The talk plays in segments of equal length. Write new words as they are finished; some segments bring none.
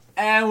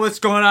And what's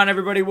going on,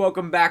 everybody?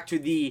 Welcome back to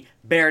the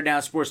Bear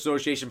Down Sports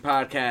Association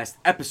podcast,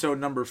 episode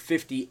number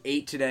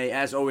 58 today.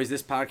 As always,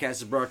 this podcast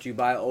is brought to you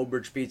by Old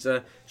Bridge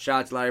Pizza.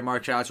 Shout out to Larry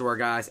Mark. Shout out to our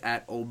guys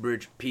at Old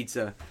Bridge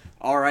Pizza.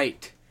 All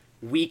right,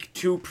 week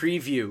 2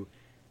 preview.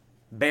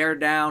 Bear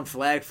Down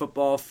flag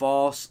football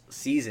fall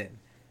season.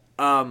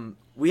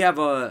 We have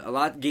a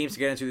lot of games to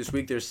get into this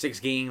week. There's 6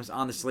 games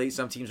on the slate.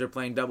 Some teams are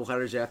playing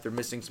doubleheaders after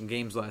missing some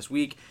games last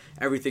week.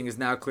 Everything is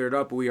now cleared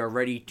up. We are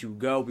ready to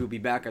go. We'll be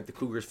back at the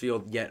Cougars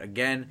field yet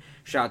again.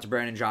 Shout out to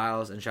Brandon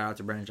Giles and shout out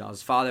to Brandon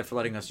Giles' father for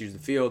letting us use the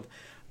field.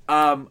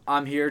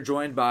 I'm here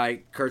joined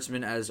by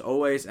Kurtzman as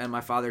always and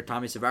my father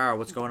Tommy Savaro.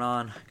 What's going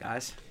on,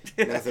 guys?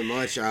 Nothing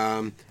much.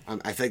 I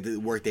feel like the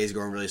work day's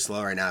going really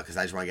slow right now because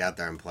I just want to get out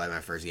there and play my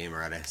first game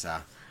already. So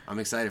I'm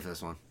excited for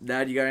this one.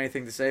 Dad, you got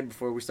anything to say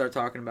before we start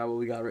talking about what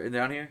we got written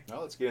down here?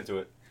 No, let's get into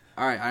it.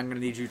 All right, I'm going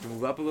to need you to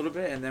move up a little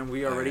bit, and then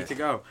we are ready to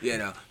go. Yeah,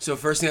 no. So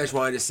first thing I just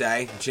wanted to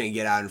say, I'm trying to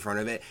get out in front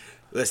of it.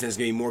 Listen, there's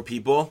going to be more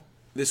people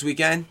this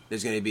weekend.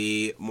 There's going to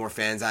be more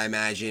fans, I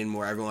imagine,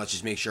 more everyone. Let's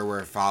just make sure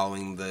we're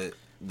following the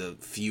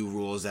few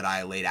rules that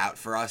I laid out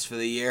for us for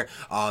the year.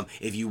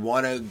 If you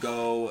want to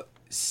go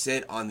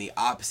sit on the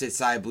opposite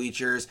side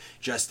bleachers,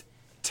 just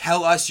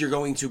tell us you're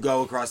going to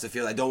go across the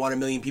field. I don't want 1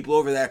 million people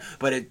over there,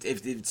 but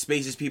if it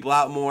spaces people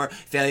out more,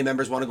 family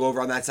members want to go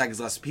over on that side because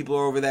less people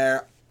are over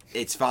there,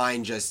 it's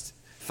fine. Just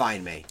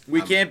find me.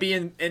 We can't be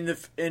in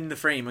the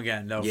frame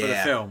again though for the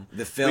film.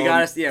 The film,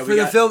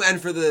 film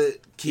and for the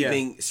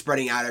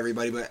spreading out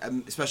everybody, but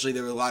especially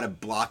there were a lot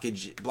of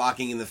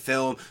blocking in the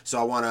film,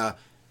 so I want to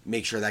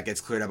make sure that gets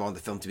cleared up. I want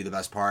the film to be the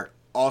best part.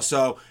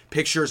 Also,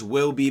 pictures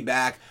will be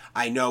back.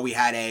 I know we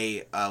had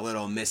a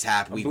little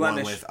mishap week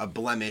 1 with a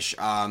blemish.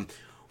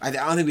 I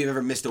don't think we've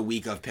ever missed a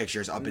week of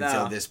pictures up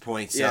until this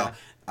point. So,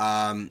 shout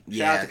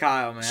out to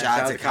Kyle, man.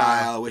 Shout out to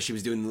Kyle. I wish he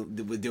was doing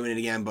it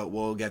again, but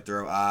we'll get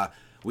through.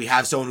 We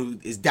have someone who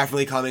is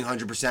definitely coming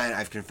 100%.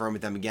 I've confirmed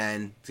with them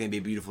again. It's going to be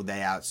a beautiful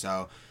day out,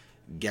 so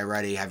get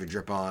ready. Have your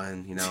drip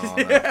on,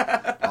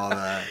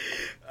 wear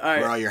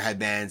all your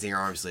headbands and your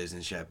arm sleeves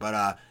and shit.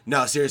 But,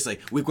 no, seriously,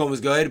 week 1 was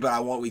good, but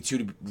I want week 2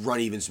 to run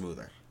even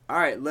smoother. All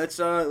right, let's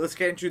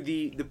get into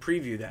the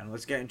preview then.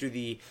 Let's get into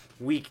the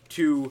week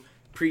 2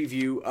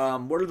 preview.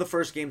 What are the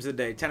first games of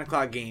the day? 10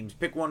 o'clock games.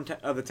 Pick one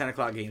of the 10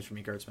 o'clock games for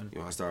me, Kurtzman. You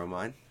want to start with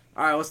mine?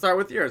 All right, let's start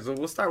with yours.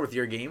 We'll start with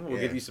your game. We'll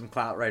give you some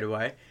clout right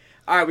away.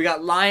 All right, we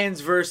got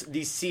Lions versus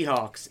the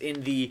Seahawks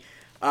in the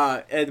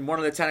one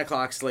of the 10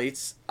 o'clock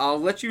slates. I'll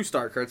let you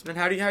start, Kurtzman.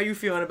 How are you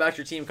feeling about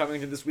your team coming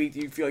into this week? Do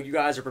you feel like you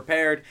guys are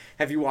prepared?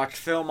 Have you watched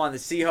film on the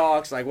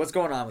Seahawks? Like, what's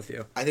going on with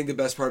you? I think the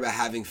best part about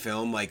having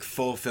film, like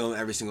full film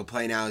every single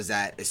play now, is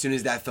that as soon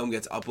as that film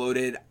gets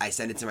uploaded, I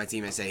send it to my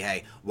team and say,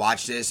 hey,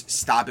 watch this,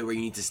 stop it where you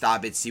need to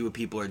stop it, see what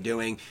people are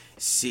doing,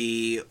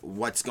 see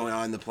what's going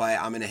on in the play.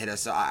 I'm going to hit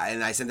us.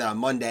 And I sent that on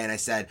Monday, and I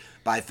said,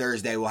 by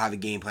Thursday, we'll have a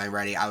game plan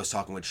ready. I was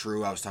talking with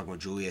True. I was talking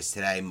with Julius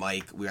today.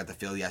 Mike, we were at the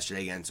field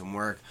yesterday getting some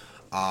work.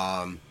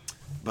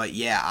 But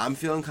yeah, I'm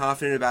feeling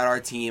confident about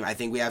our team. I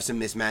think we have some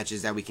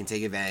mismatches that we can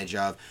take advantage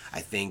of. I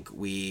think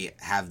we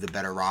have the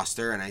better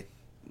roster, and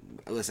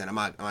I'm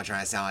not trying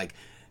to sound like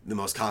the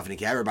most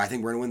confident guy ever, but I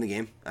think we're gonna win the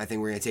game. I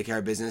think we're gonna take care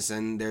of business,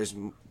 and there's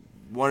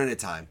one at a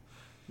time.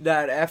 You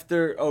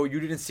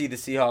didn't see the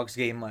Seahawks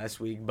game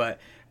last week, but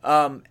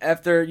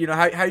after,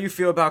 how do you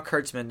feel about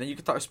Kurtzman? And you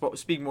can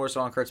speak more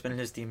so on Kurtzman and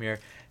his team here.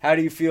 How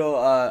do you feel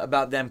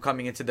about them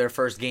coming into their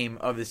first game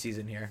of the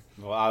season here?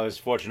 Well, I was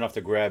fortunate enough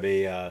to grab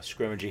a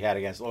scrimmage he had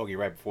against Logie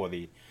right before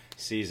the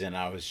season.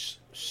 I was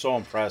so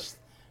impressed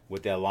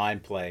with their line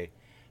play.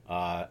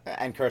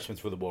 And Kurtzman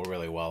threw the ball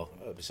really well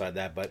beside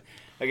that. But,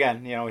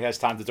 again, he has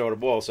time to throw the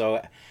ball,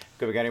 so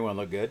could make anyone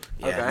look good.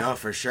 Yeah, okay. No,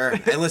 for sure.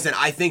 And listen,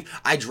 I think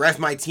I draft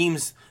my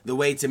teams the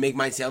way to make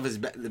myself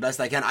the best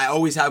I can. I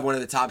always have one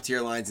of the top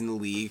tier lines in the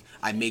league.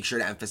 I make sure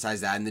to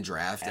emphasize that in the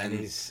draft. And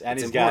he's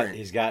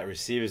got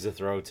receivers to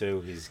throw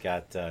to. He's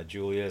got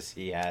Julius.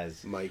 He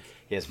has Mike.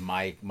 He has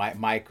Mike,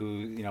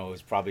 who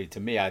is probably, to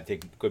me, I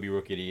think could be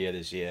rookie of the year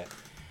this year.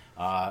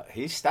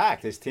 He's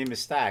stacked. His team is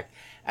stacked.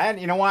 And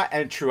you know what?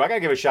 And True, I gotta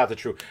give a shout out to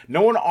True.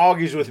 No one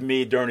argues with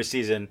me during the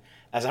season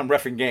as I'm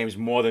reffing games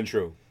more than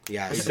True.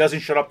 Yeah, he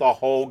doesn't shut up the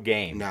whole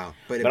game. No,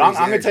 but I'm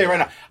going to tell you right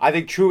now, I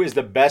think True is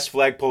the best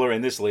flag puller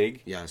in this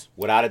league. Yes,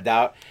 without a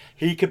doubt.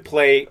 He could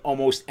play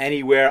almost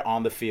anywhere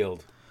on the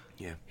field.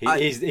 Yeah,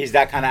 he's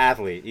that kind of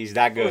athlete. He's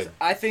that good.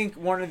 I think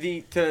one of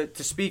the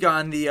to speak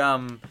on the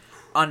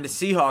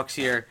Seahawks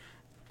here.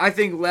 I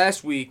think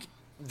last week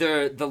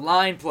the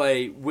line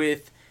play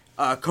with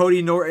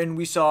Cody Norton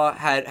we saw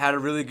had a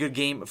really good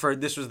game for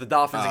this was the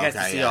Dolphins against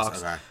the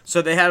Seahawks. Yes, okay.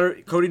 So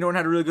Cody Norton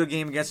had a really good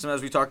game against them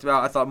as we talked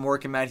about. I thought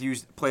Mork and Matt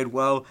Hughes played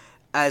well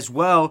as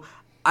well.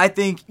 I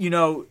think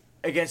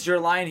against your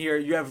line here,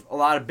 you have a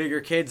lot of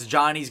bigger kids.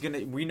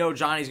 We know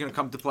Johnny's gonna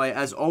come to play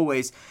as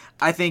always.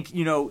 I think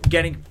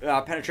getting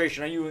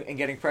penetration on you and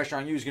getting pressure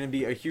on you is gonna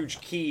be a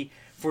huge key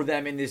for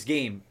them in this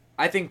game.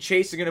 I think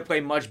Chase is gonna play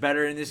much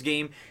better in this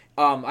game.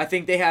 I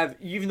think they have,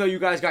 even though you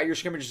guys got your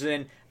scrimmages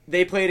in,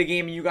 they played a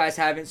game and you guys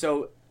haven't.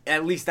 So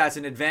at least that's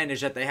an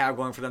advantage that they have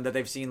going for them, that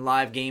they've seen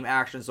live game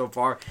action so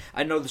far.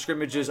 I know the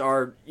scrimmages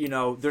are,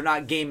 they're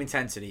not game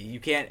intensity. You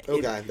can't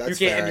emulate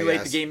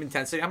the game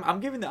intensity. I'm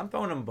giving them, I'm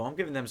throwing them a bone. I'm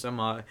giving them some.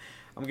 I'm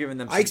giving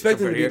them. I expect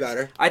them to be here.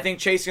 better. I think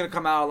Chase is going to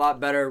come out a lot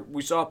better.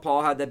 We saw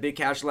Paul had that big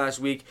catch last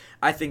week.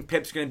 I think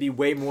Pip's going to be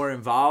way more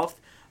involved.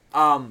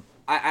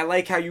 I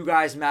like how you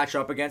guys match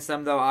up against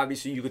them, though.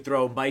 Obviously, you could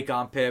throw Mike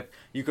on Pip.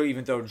 You could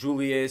even throw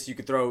Julius. You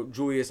could throw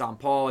Julius on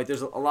Paul. Like,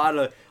 there's a lot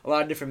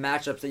of different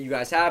matchups that you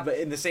guys have. But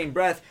in the same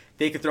breath,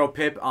 they could throw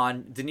Pip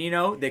on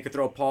Danilo. They could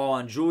throw Paul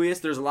on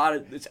Julius. There's a lot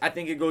of. I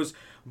think it goes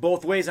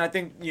both ways, and I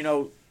think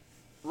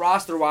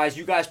roster-wise,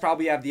 you guys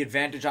probably have the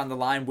advantage on the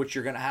line, which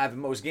you're going to have in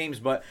most games.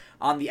 But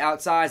on the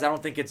outsides, I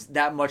don't think it's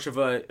that much of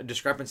a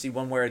discrepancy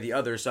one way or the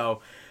other.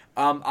 So.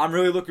 I'm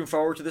really looking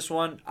forward to this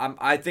one.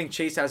 I think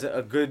Chase has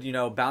a good,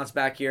 bounce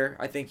back here.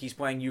 I think he's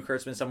playing you,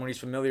 Kurtzman, someone he's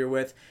familiar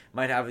with.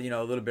 Might have,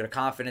 a little bit of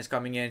confidence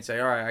coming in and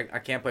say, all right, I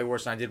can't play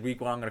worse than I did week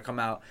one. I'm going to come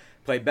out,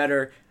 play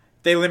better.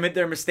 They limit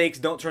their mistakes,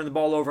 don't turn the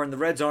ball over in the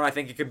red zone. I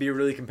think it could be a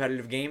really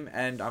competitive game,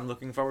 and I'm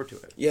looking forward to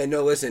it. Yeah,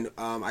 no, listen,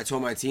 I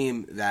told my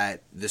team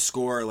that the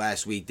score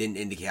last week didn't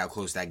indicate how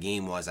close that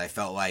game was. I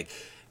felt like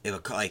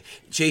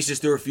Chase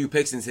just threw a few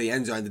picks into the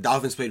end zone. The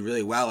Dolphins played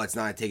really well. Let's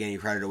not take any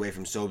credit away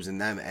from Sobes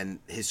and them and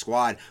his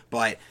squad.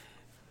 But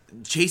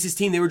Chase's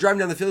team, they were driving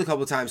down the field a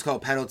couple of times,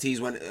 called penalties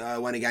went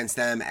against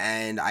them,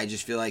 and I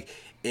just feel like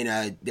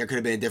there could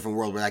have been a different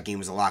world where that game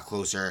was a lot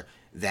closer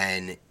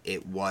than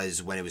it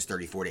was when it was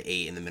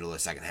 34-8 in the middle of the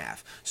second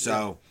half.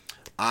 So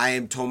I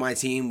told my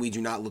team we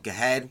do not look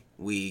ahead.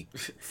 We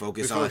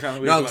focus on.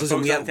 No,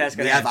 listen. We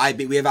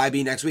have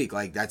IB next week.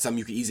 Like, that's something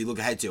you can easily look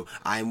ahead to.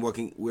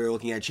 We're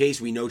looking at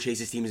Chase. We know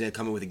Chase's team is going to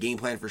come in with a game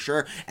plan for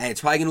sure, and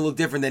it's probably going to look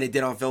different than it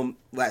did on film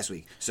last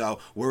week. So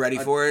we're ready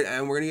for it,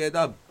 and we're going to get a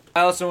dub.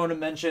 I also want to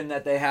mention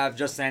that they have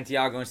Just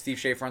Santiago and Steve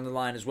Schaefer on the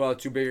line as well,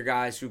 two bigger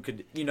guys who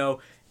could,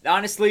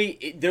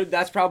 honestly,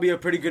 that's probably a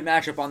pretty good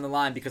matchup on the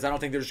line because I don't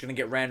think they're just going to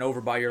get ran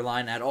over by your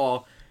line at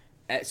all.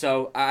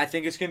 So I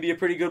think it's going to be a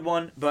pretty good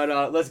one.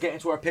 But let's get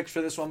into our picks for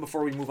this one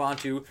before we move on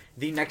to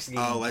the next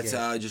game. Let's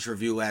just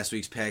review last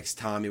week's picks.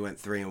 Tommy went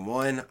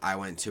 3-1. I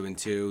went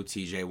 2-2.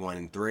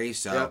 TJ 1-3.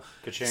 So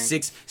yep.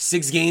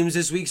 six games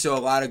this week. So a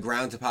lot of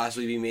ground to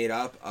possibly be made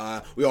up.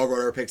 We all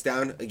wrote our picks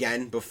down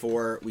again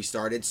before we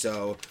started.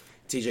 So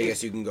TJ, I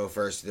guess you can go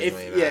first. It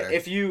doesn't really matter.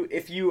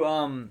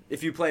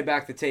 If you play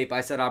back the tape,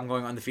 I said I'm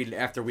going undefeated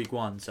after week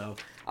one. So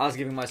I was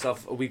giving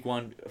myself a week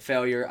one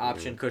failure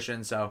option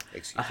cushion. So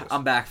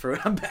I'm back for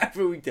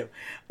week two.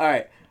 All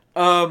right.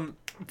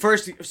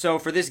 So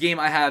for this game,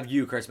 I have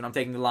you, Kurtzman. I'm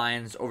taking the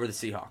Lions over the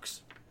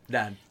Seahawks.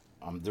 Dan.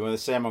 I'm doing the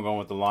same. I'm going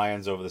with the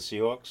Lions over the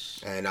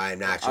Seahawks. And I'm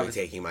naturally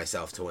taking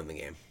myself to win the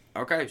game.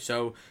 Okay,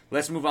 so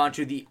let's move on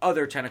to the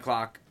other 10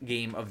 o'clock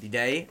game of the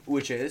day,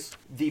 which is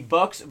the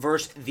Bucks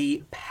versus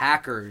the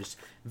Packers.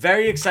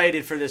 Very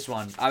excited for this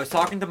one. I was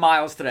talking to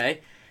Miles today.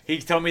 He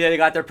told me that they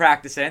got their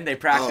practice in. They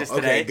practiced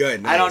today.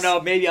 Good. Nice. I don't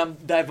know. Maybe I'm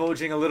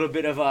divulging a little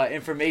bit of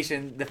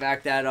information. The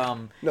fact that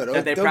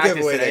that they don't practiced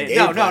give away today.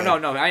 That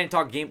game No. I didn't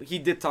talk game. He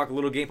did talk a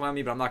little game plan with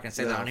me, but I'm not going to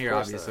say that on here,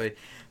 obviously. Not.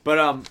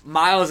 But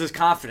Miles is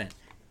confident.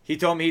 He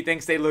told me he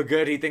thinks they look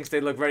good. He thinks they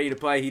look ready to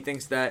play. He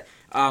thinks that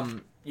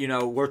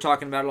we're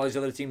talking about all these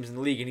other teams in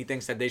the league, and he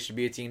thinks that they should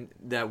be a team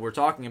that we're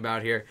talking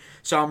about here.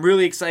 So I'm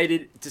really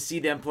excited to see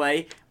them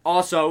play.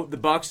 Also, the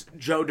Bucks,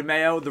 Joe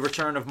DeMayo, the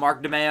return of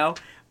Mark DeMayo.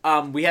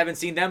 We haven't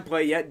seen them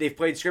play yet. They've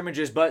played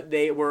scrimmages, but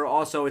they were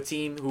also a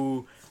team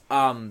who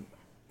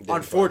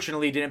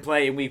unfortunately didn't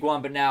play in week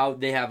one, but now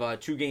they have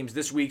 2 games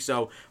this week,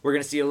 so we're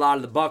going to see a lot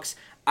of the Bucks.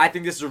 I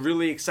think this is a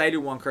really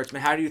exciting one, Kurtzman.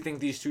 How do you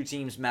think these two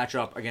teams match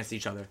up against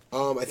each other?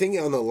 I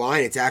think on the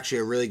line, it's actually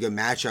a really good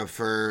matchup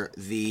for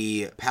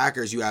the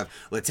Packers. You have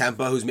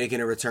Latempa, who's making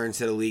a return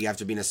to the league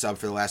after being a sub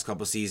for the last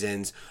couple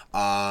seasons.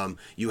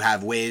 You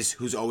have Wiz,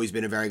 who's always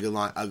been a very good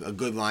a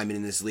good lineman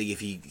in this league. If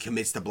he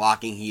commits to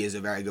blocking, he is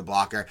a very good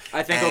blocker.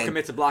 I think he'll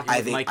commit to blocking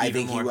with Mike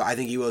even more. I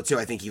think he will too.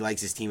 I think he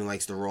likes his team and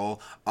likes to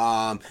roll.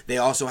 They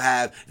also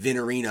have Vin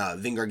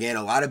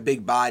Gargano, a lot of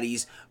big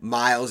bodies.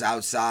 Miles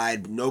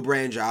outside, no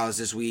Brand Giles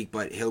this week,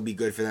 but he'll be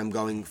good for them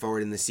going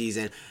forward in the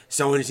season.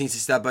 Someone who needs to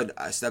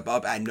step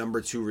up at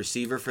number 2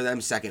 receiver for them,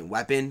 second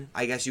weapon,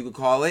 I guess you could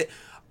call it.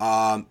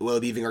 Will it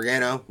be Vin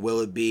Gargano?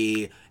 Will it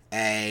be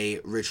a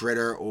Rich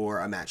Ritter or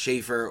a Matt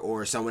Schaefer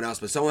or someone else?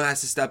 But someone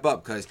has to step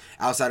up because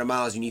outside of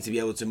Miles, you need to be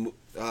able to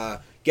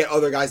get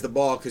other guys the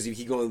ball because if you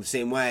keep going the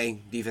same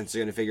way, defense is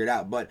going to figure it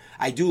out. But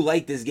I do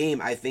like this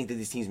game. I think that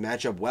these teams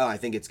match up well. I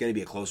think it's going to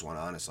be a close one,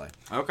 honestly.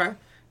 Okay.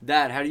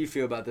 Dad, how do you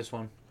feel about this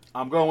one?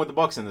 I'm going with the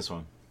Bucks in this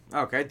one.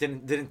 Okay,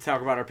 didn't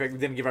talk about our pick.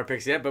 Didn't give our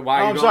picks yet. But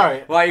why? I'm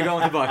sorry. Why are you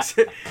going with the Bucks?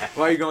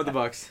 Why are you going with the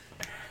Bucks?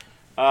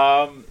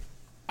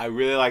 I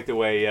really like the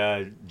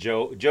way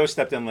Joe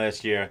stepped in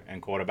last year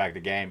and quarterbacked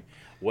the game.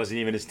 Wasn't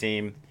even his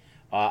team.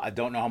 I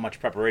don't know how much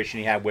preparation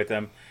he had with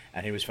him,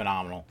 and he was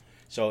phenomenal.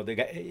 So the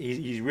guy,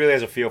 he really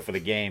has a feel for the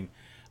game.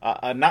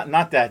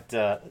 Not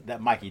that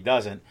Mikey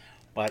doesn't,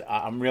 But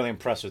I'm really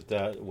impressed with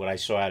what I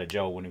saw out of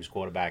Joe when he was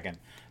quarterbacking,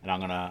 and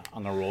I'm gonna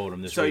roll with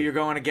him this So week. you're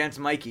going against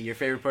Mikey, your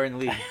favorite player in the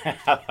league.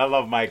 I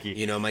love Mikey.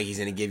 You know Mikey's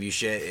going to give you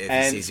shit if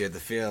And- he sees you at the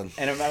field.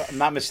 And if I'm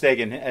not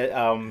mistaken,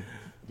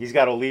 he's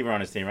got Oliver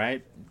on his team,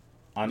 right?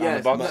 On the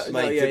Yes, Bucks.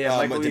 Mike Mike DeMeo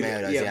Oliver.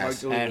 does, Yeah,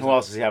 yes. Mike And who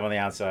else does he have on the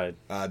outside?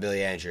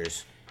 Billy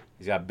Andrews.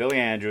 He's got Billy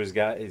Andrews.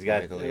 He's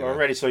got Mike Oliver.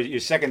 already. So your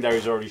secondary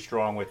is already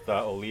strong with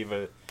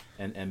Oliva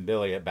and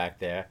Billy back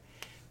there.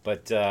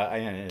 But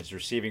and his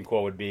receiving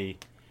core would be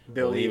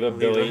Oliva,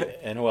 Billy,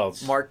 and who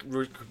else? Mark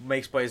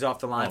makes plays off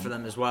the line for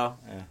them as well.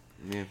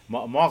 Yeah.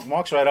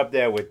 Mark's right up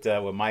there with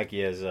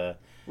Mikey as.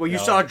 Well, you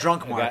saw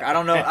drunk Mark. I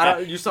don't know.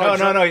 You saw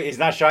No. He's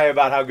not shy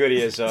about how good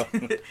he is. So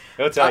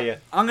he'll tell you.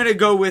 I'm gonna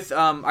go with.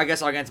 I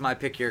guess I'll get into my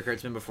pick here,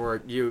 Kurtzman,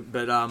 before you.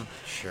 But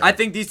Sure. I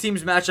think these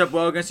teams match up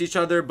well against each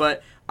other.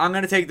 But I'm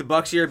gonna take the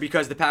Bucks here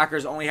because the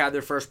Packers only had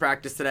their first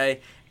practice today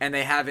and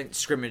they haven't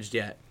scrimmaged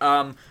yet.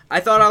 I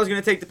thought I was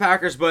gonna take the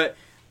Packers, but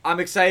I'm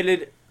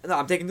excited. No,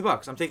 I'm taking the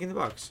Bucks. I'm taking the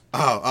Bucks.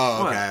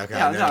 Oh, What? okay.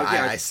 Yeah, No, no,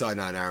 yeah. I saw.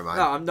 No, never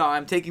mind.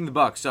 I'm taking the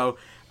Bucks. So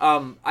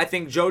I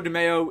think Joe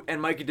DeMeo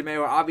and Mikey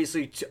DeMeo are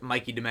obviously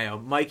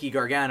Mikey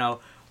Gargano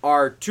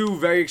are two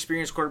very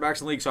experienced quarterbacks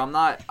in the league. So I'm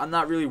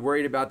not really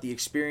worried about the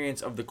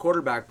experience of the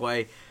quarterback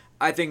play.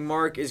 I think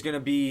Mark is going to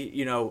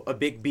be a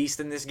big beast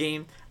in this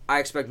game. I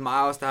expect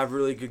Miles to have a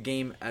really good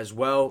game as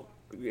well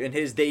in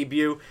his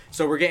debut.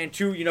 So we're getting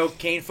two,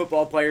 Kane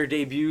football player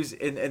debuts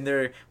in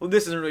their. Well,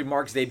 this isn't really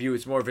Mark's debut;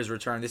 it's more of his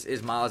return. This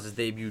is Miles'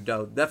 debut,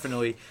 though,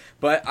 definitely.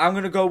 But I'm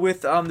gonna go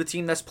with the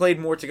team that's played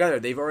more together.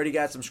 They've already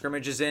got some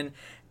scrimmages in,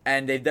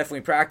 and they've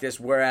definitely practiced.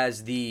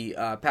 Whereas the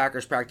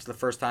Packers practiced the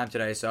first time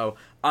today. So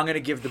I'm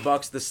gonna give the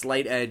Bucks the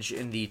slight edge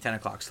in the 10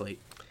 o'clock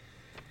slate.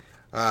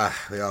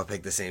 We all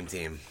picked the same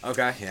team.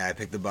 Okay. Yeah, I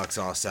picked the Bucks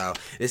also.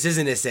 This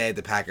isn't to say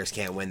the Packers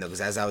can't win though,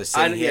 because as I was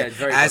Yeah, sitting it's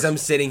very here, as close. I'm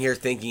sitting here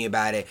thinking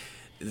about it,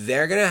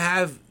 they're gonna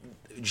have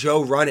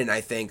Joe running. I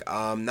think.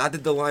 Not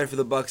that the line for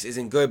the Bucks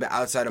isn't good, but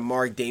outside of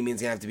Mark,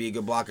 Damien's gonna have to be a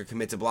good blocker,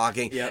 commit to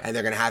blocking, Yep. and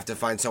they're gonna have to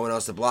find someone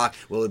else to block.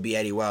 Will it be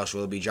Eddie Welsh?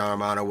 Will it be John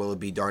Romano? Will it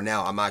be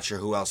Darnell? I'm not sure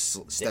who else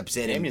steps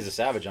in. Damien's a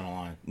savage on the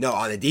line. No,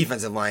 on the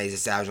defensive line, he's a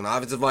savage. On the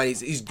offensive line,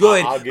 he's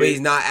good, I'll but give- he's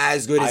not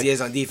as good as he is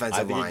on I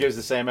defensive think line. he gives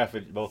the same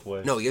effort both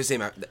ways. No, you're the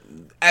same effort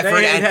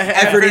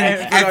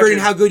Good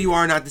and how good you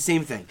are are not the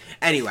same thing.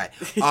 Anyway,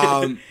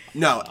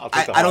 no, I'll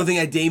take the I don't heart. think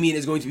that Damien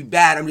is going to be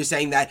bad. I'm just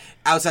saying that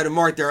outside of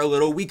Mark, they're a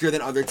little weaker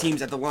than other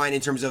teams at the line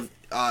in terms of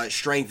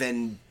strength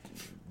and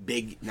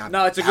big.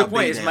 No, it's a how good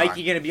point. big Is they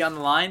Mikey are. going to be on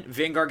the line?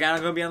 Vin Gargano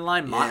going to be on the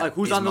line? Yeah,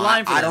 Who's is on the my-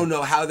 line for I them? don't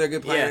know how they're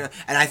going to play, Yeah.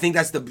 and I think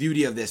that's the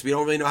beauty of this. We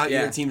don't really know how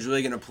Yeah. either team's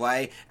really going to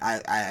play.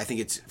 I think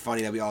it's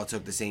funny that we all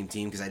took the same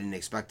team because I didn't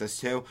expect us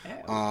to.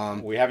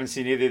 We haven't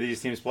seen either of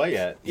these teams play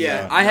yet.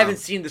 Yeah, Yeah, I no. haven't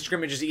seen the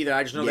scrimmages either.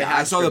 I just know they Yeah, have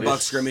I saw the scrimmaged.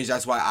 Bucks scrimmage.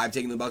 That's why I'm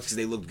taking the Bucks because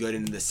they looked good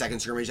in the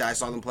second scrimmage that I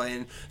saw them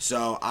playing.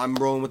 So I'm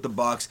rolling with the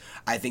Bucks.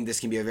 I think this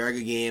can be a very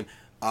good game.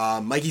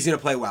 Mikey's gonna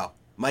play well.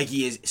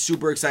 Mikey is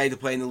super excited to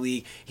play in the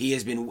league.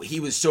 He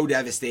was so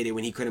devastated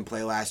when he couldn't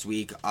play last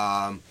week.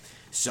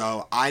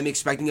 So I'm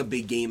expecting a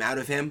big game out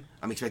of him.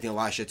 I'm expecting a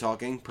lot of shit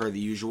talking, per the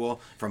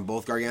usual, from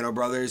both Gargano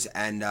brothers.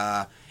 And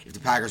if the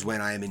Packers win,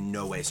 I am in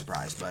no way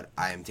surprised. But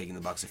I am taking the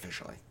Bucks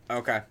officially.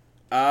 Okay.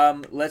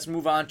 Let's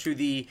move on to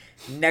the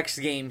next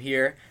game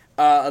here.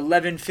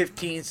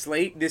 11:15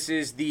 slate. This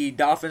is the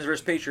Dolphins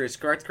versus Patriots.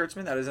 Correct,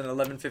 Kurtzman? That is an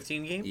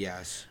 11:15 game?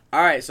 Yes.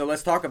 All right, so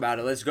let's talk about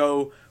it. Let's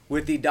go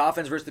with the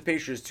Dolphins versus the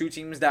Patriots, two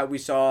teams that we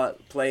saw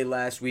play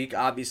last week.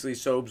 Obviously,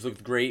 Sobes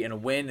looked great in a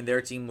win, and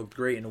their team looked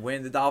great in a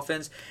win, the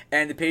Dolphins.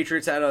 And the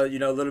Patriots had a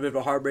little bit of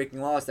a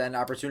heartbreaking loss. They had an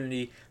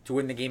opportunity to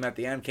win the game at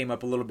the end, came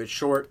up a little bit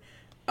short.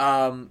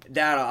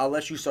 Dad, I'll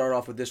let you start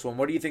off with this one.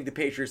 What do you think the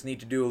Patriots need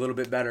to do a little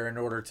bit better in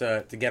order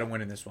to get a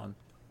win in this one?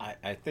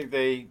 I think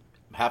they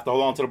have to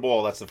hold on to the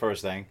ball. That's the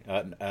first thing.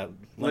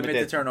 Limit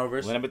the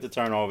turnovers. Limit the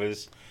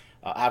turnovers.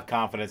 Have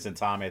confidence in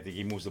Tommy. I think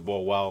he moves the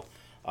ball well.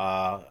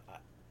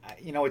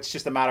 It's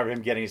just a matter of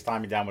him getting his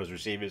timing down with his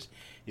receivers.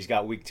 He's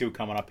got week 2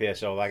 coming up here.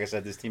 So, like I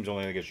said, this team's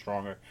only going to get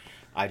stronger.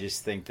 I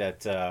just think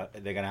that they're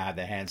going to have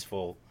their hands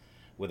full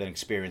with an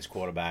experienced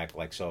quarterback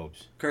like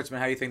Sobes. Kurtzman,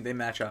 how do you think they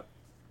match up?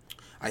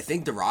 I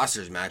think the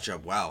rosters match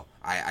up well.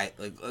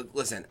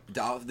 Listen.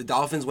 The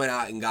Dolphins went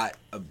out and got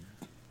a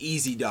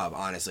easy dub.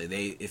 Honestly,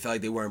 it felt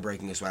like they weren't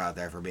breaking a sweat out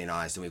there, for being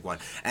honest, in week 1.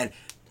 And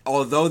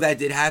although that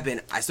did happen,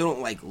 I still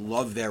don't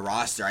love their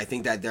roster. I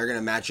think that they're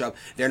gonna match up.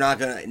 They're not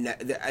gonna.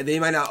 They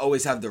might not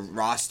always have the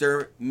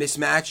roster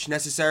mismatch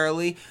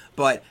necessarily,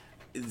 but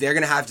they're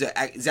gonna have to.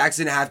 Zach's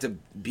gonna have to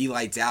be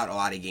lights out a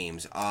lot of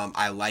games.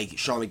 I like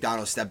Sean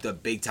McDonald stepped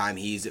up big time.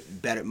 He's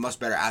much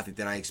better athlete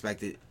than I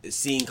expected.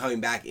 Seeing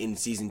coming back in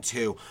season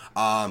 2.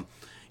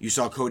 You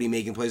saw Cody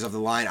making plays off the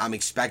line. I'm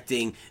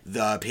expecting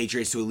the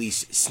Patriots to at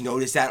least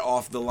notice that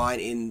off the line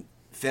in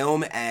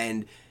film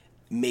and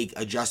make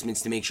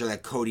adjustments to make sure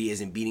that Cody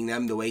isn't beating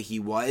them the way he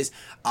was.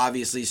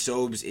 Obviously,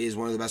 Sobes is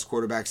one of the best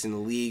quarterbacks in the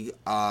league,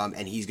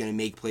 and he's going to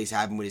make plays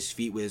happen with his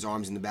feet, with his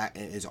arm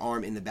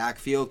in the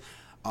backfield.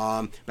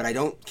 But I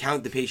don't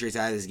count the Patriots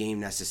out of this game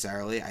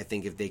necessarily. I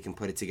think if they can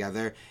put it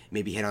together,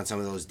 maybe hit on some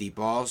of those deep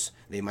balls,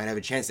 they might have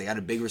a chance. They got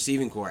a big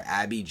receiving core.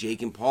 Abby,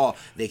 Jake, and Paul.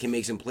 They can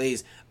make some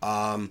plays.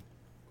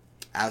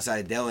 Outside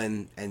of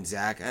Dylan and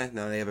Zach,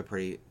 no, they have a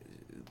pretty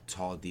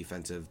tall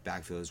defensive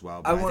backfield as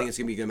well. But I think it's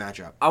going to be a good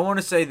matchup. I want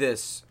to say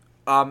this.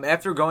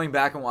 After going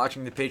back and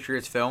watching the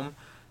Patriots film,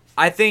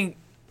 I think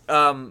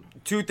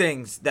two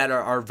things that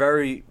are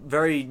very,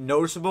 very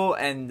noticeable,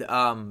 and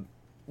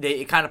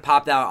it kind of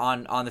popped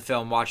out on the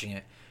film watching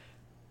it.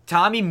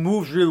 Tommy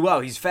moves really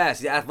well. He's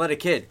fast. He's an athletic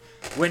kid.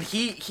 When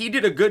he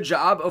did a good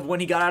job of when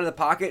he got out of the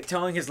pocket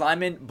telling his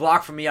lineman,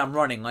 block for me, I'm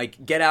running.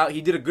 Like, get out.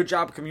 He did a good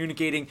job of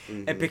communicating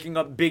and picking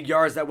up big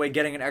yards that way,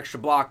 getting an extra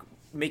block,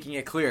 making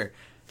it clear.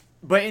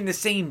 But in the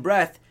same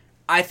breath,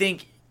 I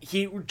think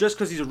just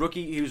because he was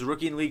a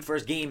rookie in the league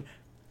first game,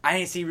 I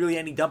didn't see really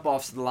any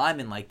dump-offs to the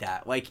lineman like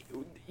that. Like,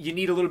 you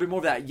need a little bit more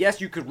of that. Yes,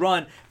 you could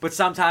run, but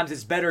sometimes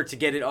it's better to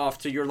get it off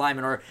to your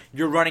lineman, or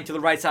you're running to the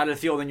right side of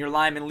the field and your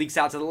lineman leaks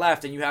out to the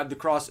left and you have the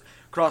cross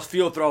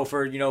field throw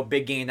for,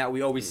 big gain that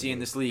we always see in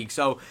this league.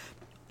 So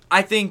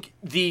I think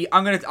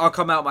I'll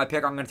come out with my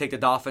pick. I'm going to take the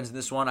Dolphins in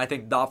this one. I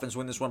think the Dolphins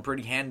win this one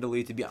pretty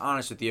handily, to be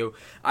honest with you.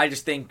 I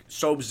just think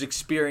Sobes'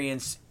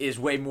 experience is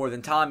way more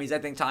than Tommy's. I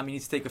think Tommy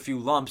needs to take a few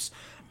lumps.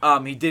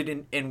 He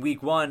did in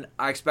week one.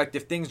 I expect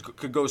if things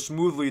could go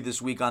smoothly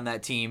this week on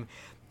that team,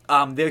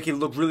 they could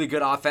look really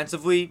good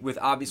offensively with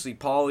obviously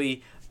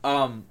Paulie.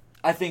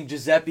 I think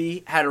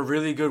Giuseppe had a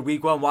really good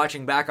week one.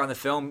 Watching back on the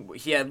film,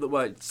 he had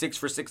 6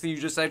 for 60. You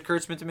just said,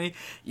 Kurtzman, to me.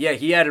 Yeah,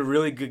 he had a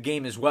really good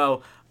game as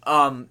well.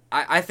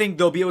 I think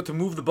they'll be able to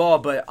move the ball,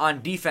 but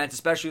on defense,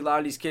 especially a lot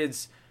of these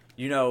kids,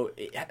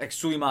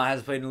 Suleiman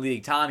hasn't played in the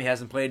league. Tommy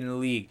hasn't played in the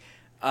league.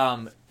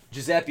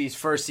 Giuseppe's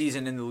first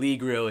season in the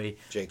league, really.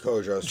 Jay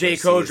Kodro's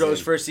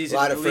first season. A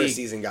lot in of the first league.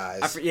 season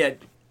guys.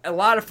 A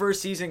lot of first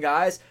season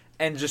guys,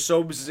 and just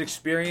Sobes'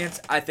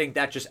 experience, I think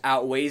that just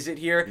outweighs it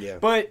here. Yeah.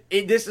 But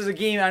this is a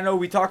game, I know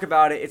we talk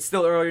about it, it's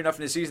still early enough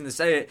in the season to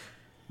say it.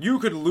 You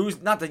could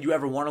lose, not that you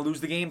ever want to lose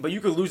the game, but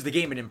you could lose the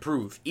game and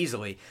improve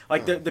easily.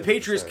 Like the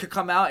Patriots could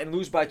come out and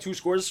lose by 2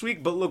 scores this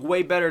week, but look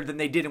way better than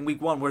they did in week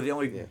one, where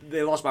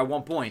they lost by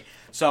 1 point.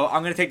 So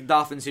I'm going to take the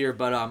Dolphins here,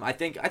 but I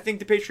think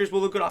the Patriots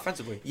will look good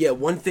offensively. Yeah,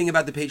 one thing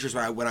about the Patriots,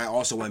 when I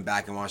also went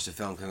back and watched the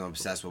film, because I'm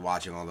obsessed with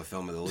watching all the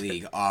film of the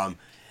league,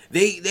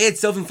 they had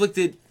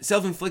self-inflicted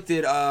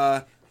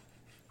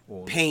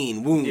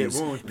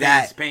wounds.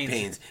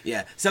 Pains.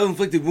 Yeah,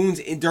 self-inflicted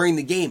wounds during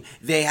the game.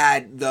 They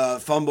had the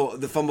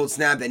fumbled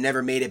snap that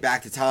never made it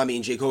back to Tommy,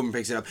 and Jake Hoban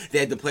picks it up. They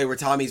had the play where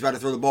Tommy's about to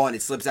throw the ball and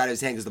it slips out of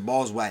his hand because the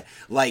ball's wet.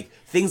 Like,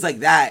 things like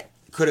that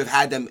could have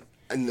had them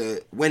in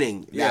the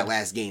winning that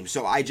last game.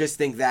 So I just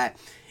think that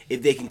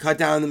if they can cut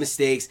down on the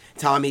mistakes,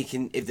 Tommy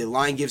can. If the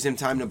line gives him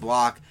time to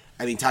block.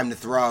 Time to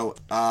throw.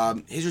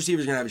 His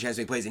receiver's going to have a chance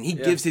to make plays, and he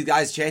gives his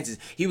guys chances.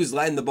 He was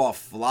letting the ball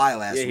fly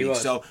last week.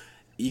 So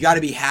you got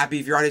to be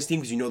happy if you're on his team,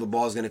 because you know the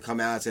ball is going to come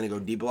out. It's going to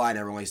go deep a lot.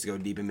 Everyone likes to go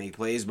deep and make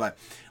plays. But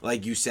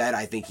like you said,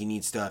 I think he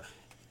needs to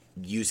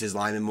use his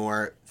lineman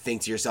more.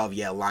 Think to yourself,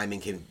 lineman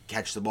can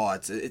catch the ball.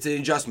 It's an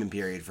adjustment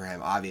period for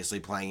him,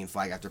 obviously, playing in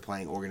flag after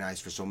playing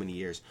organized for so many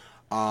years.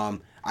 I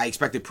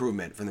expect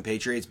improvement from the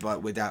Patriots,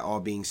 but with that all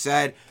being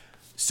said,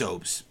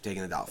 Sobes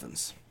taking the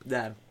Dolphins.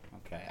 Dad.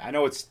 Okay, I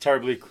know it's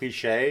terribly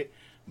cliche,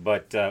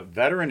 but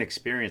veteran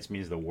experience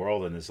means the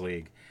world in this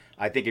league.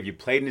 I think if you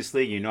played in this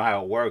league, you know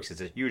how it works. It's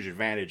a huge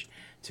advantage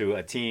to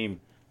a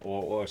team,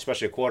 or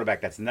especially a quarterback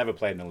that's never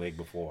played in the league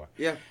before.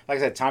 Yeah. Like I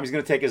said, Tommy's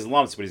going to take his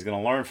lumps, but he's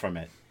going to learn from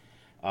it.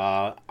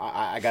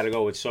 I got to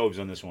go with Sobes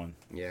on this one.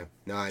 Yeah.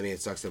 No, it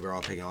sucks that we're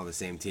all picking all the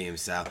same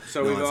teams. So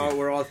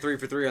we're all 3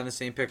 for 3 on the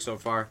same pick so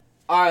far.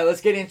 All right,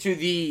 let's get into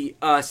the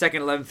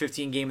second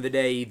 11-15 game of the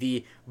day,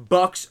 the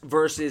Bucks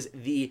versus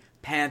the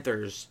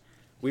Panthers.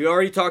 We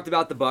already talked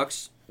about the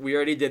Bucks. We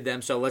already did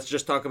them, so let's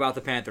just talk about the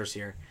Panthers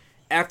here.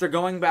 After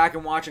going back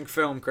and watching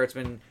film,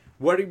 Kurtzman,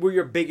 what were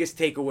your biggest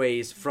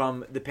takeaways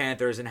from the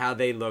Panthers and how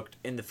they looked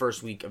in the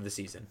first week of the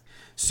season?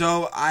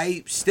 So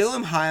I still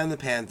am high on the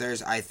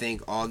Panthers. I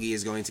think Augie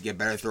is going to get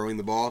better throwing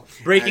the ball.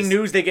 Breaking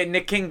news, they get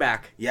Nick King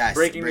back. Yes,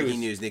 breaking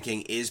news. Nick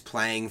King is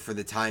playing for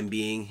the time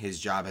being. His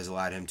job has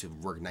allowed him to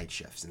work night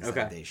shifts instead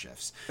of day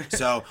shifts.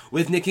 So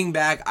with Nick King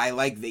back, I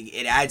like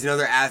it adds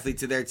another athlete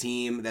to their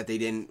team that they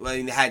didn't. Well,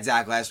 they had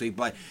Zach last week,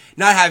 but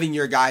not having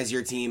your guys,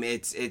 your team,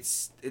 it's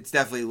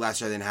definitely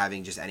lesser than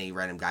having just any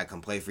random guy come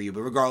play for you.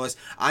 But regardless,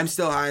 I'm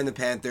still high on the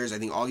Panthers. I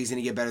think Augie's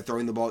going to get better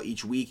throwing the ball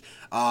each week.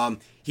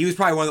 He was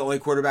probably one of the only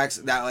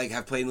quarterbacks that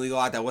have played in the league a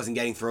lot that wasn't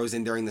getting throws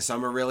in during the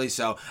summer, really.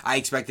 So I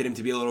expected him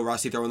to be a little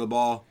rusty throwing the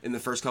ball in the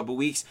first couple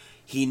weeks.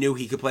 He knew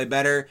he could play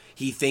better.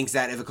 He thinks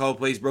that if a couple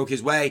plays broke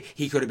his way,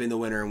 he could have been the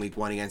winner in week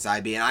 1 against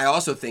IB. And I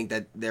also think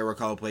that there were a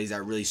couple plays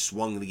that really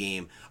swung the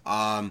game.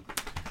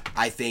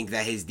 I think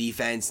that his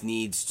defense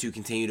needs to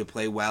continue to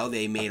play well.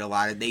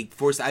 They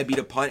forced IB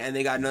to punt, and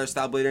they got another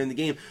stop later in the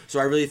game. So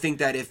I really think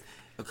that if,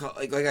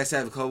 like I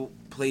said, if a couple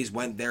plays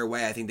went their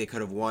way, I think they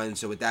could have won.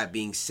 So with that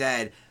being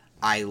said,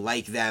 I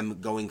like them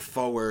going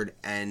forward,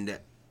 and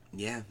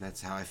Yeah,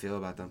 that's how I feel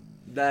about them.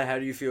 How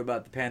do you feel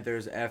about the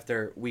Panthers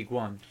after week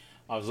 1?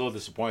 I was a little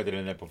disappointed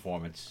in their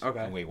performance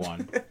in week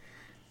 1.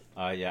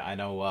 Yeah, I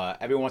know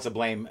everyone wants to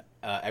blame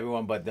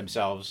everyone but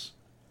themselves.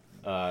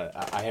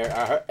 I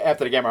heard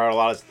after the game, I heard a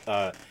lot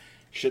of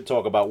shit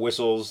talk about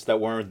whistles that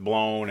weren't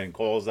blown and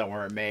calls that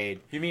weren't made.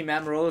 You mean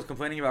Matt Morello is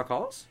complaining about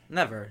calls?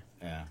 Never.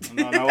 Yeah.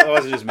 No, it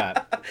wasn't just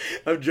Matt.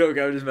 I'm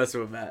joking. I was just messing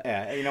with Matt.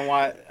 Yeah, you know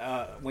what?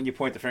 When you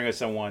point the finger at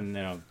someone,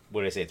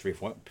 what do they say? Three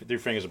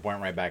fingers are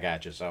pointing right back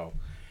at you. So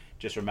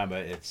just remember,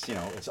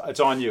 it's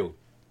on you.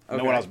 Okay.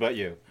 No one else but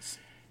you.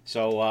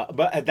 So,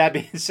 but that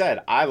being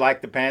said, I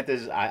like the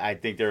Panthers. I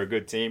think they're a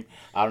good team.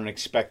 I don't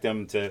expect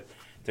them to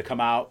come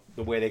out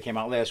the way they came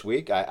out last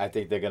week. I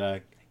think they're going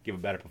to give a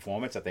better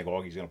performance. I think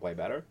Augie's going to play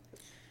better.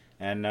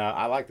 And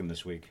I like them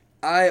this week.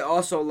 I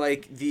also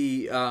like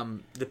the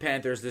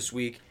Panthers this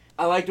week.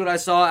 I liked what I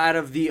saw out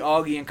of the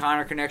Augie and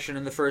Connor connection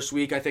in the first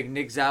week. I think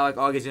Nick Zalek,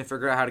 Augie's going to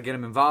figure out how to get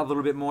him involved a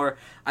little bit more.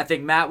 I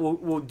think Matt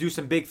will do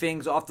some big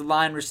things off the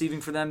line receiving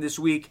for them this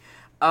week.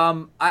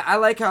 I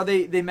like how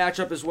they match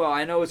up as well.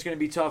 I know it's going to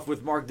be tough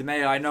with Mark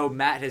DeMeo. I know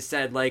Matt has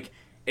said,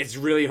 it's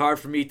really hard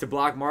for me to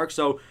block Mark,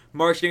 so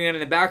Mark's going to get in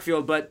the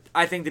backfield, but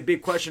I think the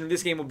big question in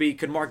this game will be,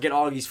 could Mark get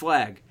Augie's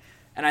flag?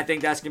 And I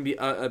think that's going to be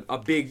a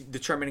big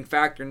determining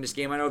factor in this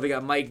game. I know they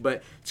got Mike,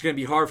 but it's going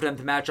to be hard for them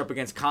to match up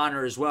against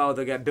Connor as well.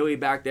 They got Billy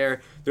back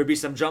there. There'll be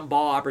some jump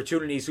ball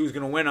opportunities. Who's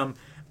going to win them?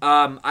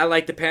 I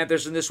like the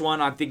Panthers in this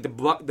one. I think the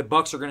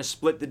Bucs are going to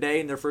split the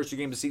day in their first 2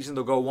 games of the season.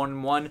 They'll go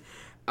 1-1.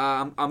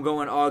 I'm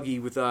going Augie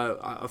with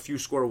a few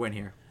score win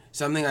here.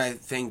 Something I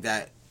think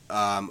that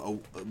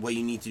what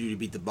you need to do to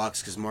beat the Bucs,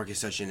 because Mark is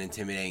such an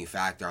intimidating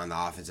factor on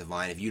the offensive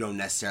line. If you don't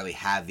necessarily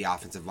have the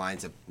offensive line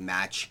to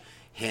match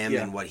him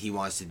and what he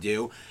wants to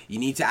do, you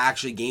need to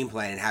actually game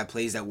plan and have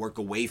plays that work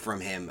away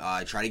from him.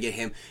 Try to get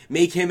him,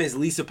 make him as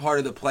least a part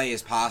of the play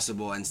as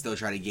possible, and still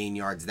try to gain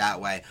yards that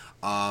way.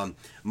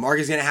 Mark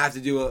is going to have to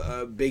do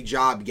a big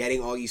job getting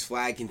Augie's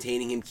flag,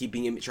 containing him,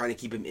 trying to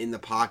keep him in the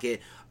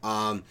pocket.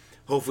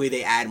 Hopefully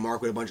they add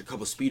Mark with a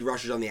couple speed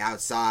rushers on the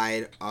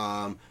outside.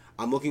 I'm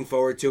looking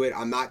forward to it.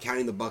 I'm not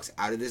counting the Bucs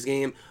out of this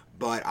game,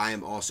 but I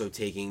am also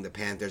taking the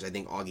Panthers. I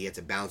think Augie gets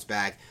a bounce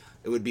back.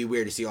 It would be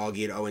weird to see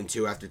Augie at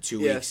 0-2 after 2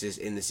 weeks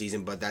in the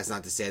season, but that's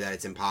not to say that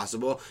it's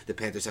impossible. The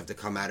Panthers have to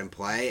come out and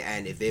play,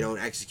 and if they don't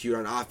execute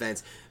on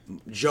offense,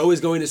 Joe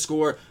is going to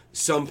score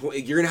some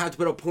point. You're going to have to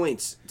put up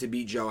points to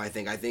beat Joe, I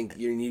think. I think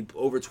you need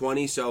over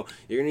 20, so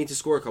you're going to need to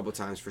score a couple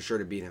times for sure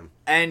to beat him.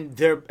 And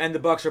the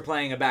Bucs are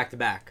playing a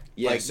back-to-back.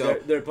 Yeah, so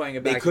they're playing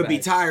a back-to-back. They could be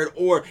tired,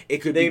 or it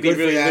could be good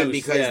really for them loose,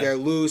 because they're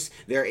loose.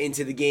 They're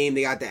into the game.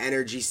 They got the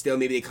energy still.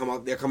 Maybe they come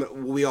up. They're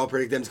coming. We all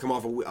predict them to come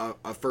off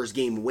a first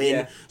game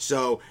win,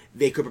 so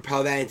they could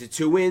propel that into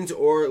 2 wins.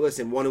 Or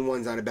listen,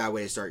 1-1's not a bad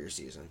way to start your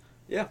season.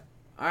 Yeah.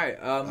 All right,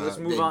 let's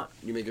move on.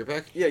 You make your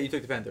pick? Yeah, you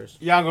took the Panthers.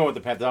 Yeah, I'm going with the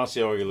Panthers. I don't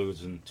see Augie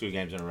losing 2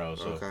 games in a row.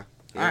 So. Okay.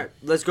 Yeah. All right,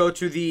 let's go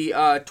to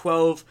the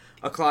 12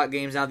 o'clock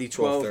games now, the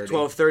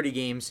 12:30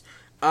 games.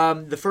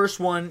 The first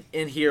one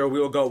in here we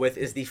will go with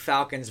is the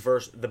Falcons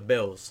versus the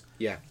Bills.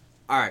 Yeah.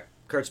 All right,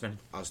 Kurtzman.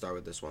 I'll start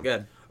with this one.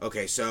 Good.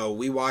 Okay, so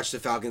we watched the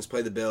Falcons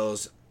play the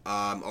Bills, or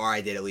I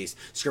did at least,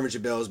 scrimmage the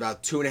Bills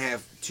about 2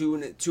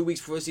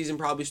 weeks before the season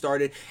probably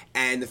started,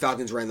 and the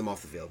Falcons ran them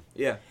off the field.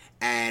 Yeah.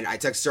 And I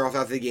texted Surf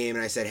after the game,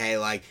 and I said, hey, you're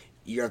going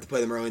to have to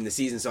play them early in the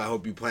season, so I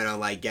hope you plan on,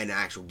 getting an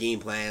actual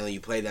game plan, and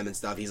you play them and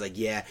stuff. He's like,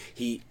 yeah,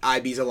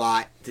 IB's a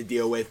lot to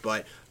deal with,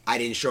 but I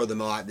didn't show them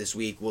a lot this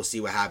week. We'll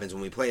see what happens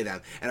when we play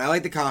them. And I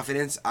like the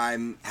confidence.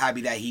 I'm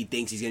happy that he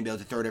thinks he's going to be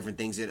able to throw different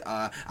things at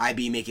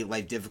IB, make it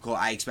life difficult.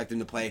 I expect him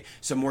to play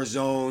some more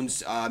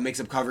zones, mix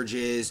up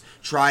coverages,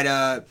 try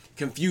to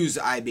confuse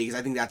IB, because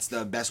I think that's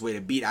the best way to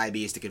beat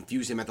IB is to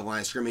confuse him at the line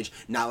of scrimmage,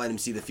 not let him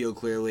see the field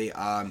clearly.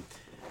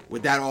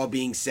 With that all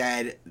being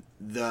said,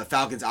 the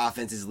Falcons'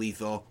 offense is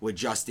lethal with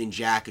Justin,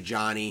 Jack,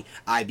 Johnny,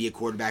 IB a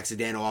quarterback,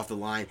 Sedano off the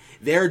line.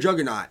 They're a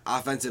juggernaut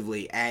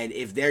offensively, and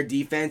if their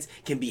defense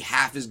can be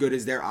half as good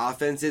as their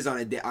offense is on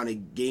a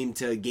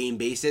game-to-game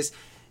basis,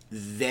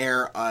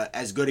 they're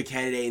as good a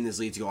candidate in this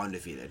league to go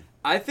undefeated.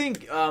 I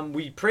think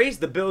we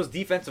praised the Bills'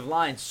 defensive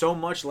line so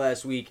much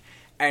last week,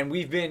 and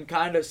we've been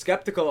kind of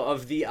skeptical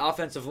of the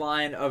offensive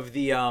line of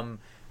the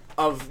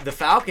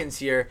Falcons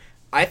here.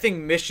 I think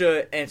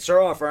Misha and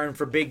Suroff are in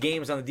for big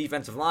games on the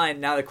defensive line.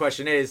 Now the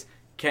question is,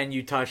 can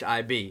you touch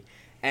IB?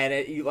 And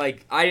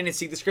I didn't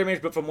see the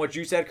scrimmage, but from what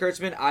you said,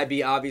 Kurtzman,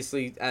 IB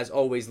obviously, as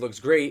always, looks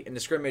great in the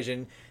scrimmage,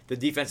 and the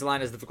defensive line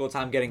has a difficult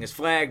time getting his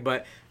flag.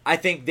 But I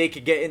think they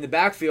could get in the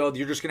backfield.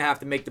 You're just going to have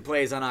to make the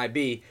plays on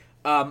IB.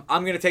 I'm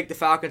going to take the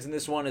Falcons in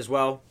this one as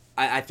well.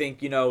 I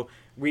think,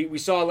 we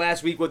saw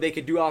last week what they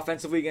could do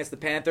offensively against the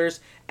Panthers,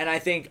 and I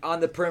think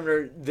on the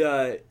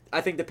perimeter,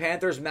 I think the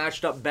Panthers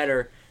matched up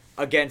better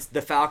against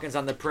the Falcons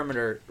on the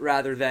perimeter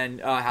rather than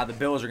how the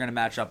Bills are going to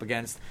match up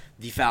against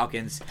the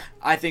Falcons.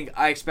 I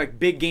expect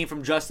big game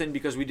from Justin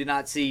because we did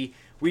not see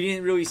we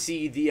didn't really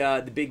see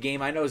the big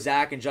game. I know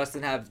Zach and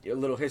Justin have a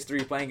little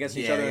history playing against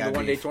each other in the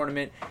one-day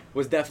tournament.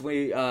 Was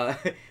definitely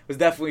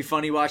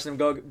funny watching them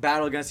go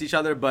battle against each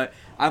other. But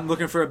I'm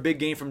looking for a big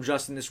game from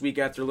Justin this week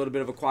after a little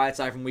bit of a quiet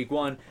side from week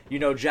 1. You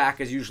know,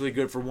 Jack is usually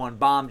good for one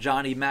bomb.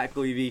 Johnny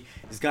McLevy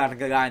has got a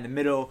guy in the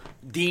middle.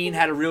 Dean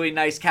had a really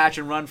nice catch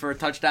and run for a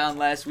touchdown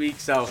last week.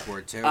 So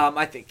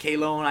I think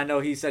Kalone, I know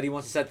he said he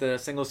wants to set the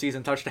single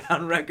season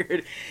touchdown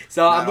record.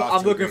 So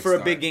I'm looking for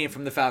a big game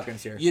from the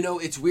Falcons here. You know,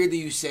 it's weird that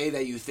you say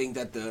that you think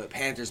that the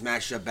Panthers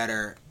matched up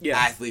better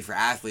athlete for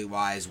athlete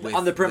wise with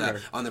on the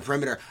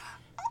perimeter.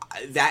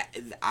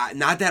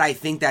 Not that I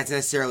think that's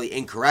necessarily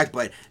incorrect,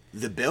 but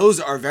the Bills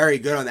are very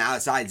good on the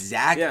outside.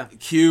 Zach,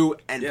 Q,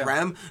 and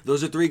Prem,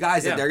 those are 3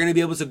 guys that they're going to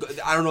be able to,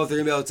 I don't know if they're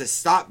going to be able to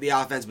stop the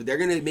offense, but they're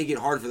going to make it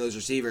hard for those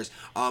receivers.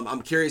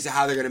 I'm curious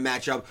how they're going to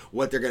match up,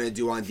 what they're going to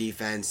do on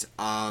defense.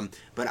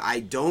 But I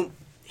don't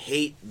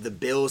hate the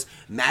Bills.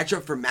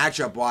 Matchup for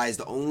matchup wise,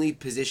 the only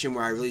position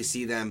where I really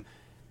see them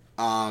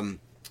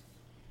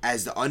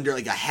as the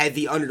a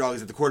heavy underdog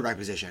is at the quarterback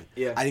position.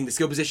 Yeah. I think the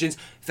skill positions,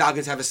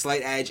 Falcons have a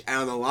slight edge, and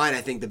on the line,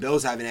 I think the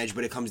Bills have an edge,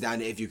 but it comes down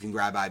to if you can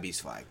grab IB's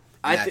flag.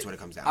 That's what it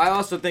comes down to. I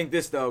also think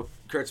this, though,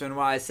 Kurtzman,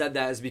 why I said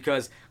that is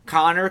because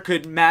Connor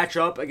could match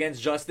up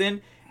against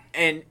Justin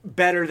and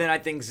better than I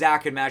think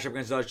Zach could match up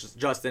against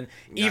Justin.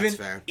 That's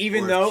fair.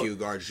 Even or though if Q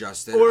guards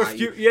Justin. Or if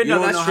Q,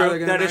 that's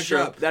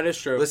true. That is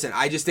true. Listen,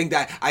 I just think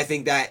that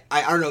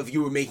I don't know if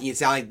you were making it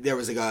sound like there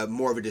was like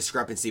more of a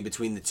discrepancy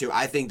between the two.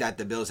 I think that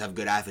the Bills have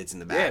good athletes in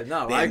the back. Yeah,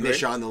 no, they I have agree.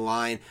 Misha on the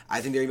line.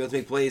 I think they're able to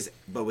make plays.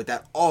 But with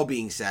that all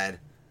being said,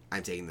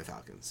 I'm taking the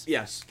Falcons.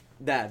 Yes,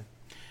 Dad.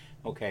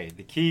 Okay,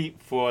 the key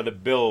for the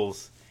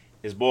Bills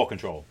is ball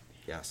control.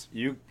 Yes.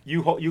 You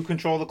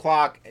control the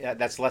clock.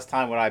 That's less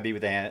time with IB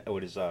with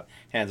his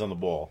hands on the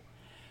ball.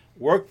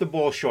 Work the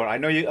ball short. I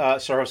know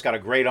Saros got a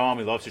great arm.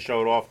 He loves to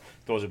show it off.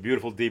 Throws a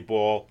beautiful deep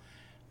ball.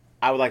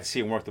 I would like to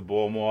see him work the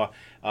ball more.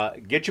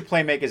 Get your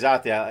playmakers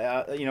out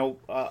there.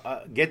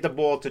 Get the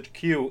ball to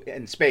Q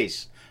in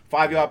space.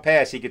 5-yard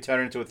pass, he could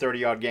turn it into a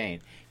 30-yard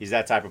gain. He's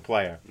that type of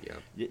player. Yeah.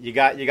 You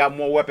got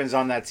more weapons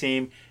on that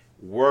team.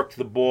 Work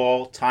the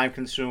ball, time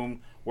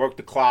consume, work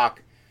the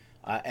clock,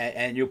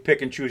 and you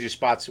pick and choose your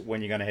spots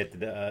when you're going to hit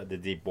the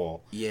deep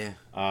ball. Yeah.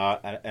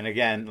 And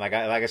again, like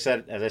I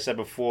said, as I said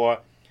before,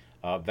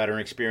 veteran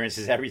experience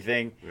is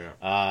everything.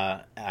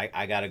 Yeah.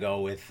 I got to go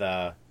with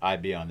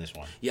IB on this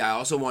one. Yeah, I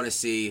also want to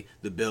see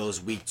the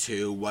Bills week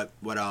 2. What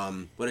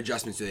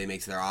adjustments do they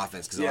make to their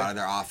offense? Because a lot of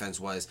their offense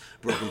was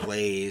broken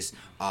plays,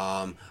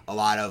 a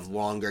lot of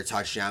longer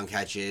touchdown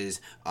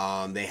catches.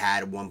 They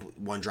had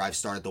one drive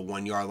start at the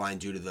 1-yard line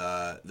due to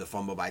the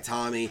fumble by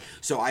Tommy.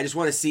 So I just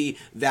want to see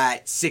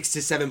that 6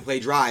 to 7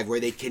 play drive where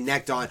they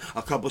connect on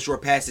a couple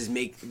short passes.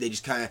 They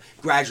just kind of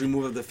gradually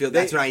move up the field.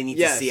 That's what I need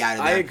to see out of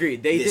them. I agree.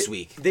 This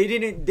week they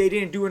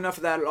didn't do enough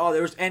of that at all.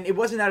 And it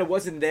wasn't that it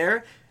wasn't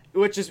there.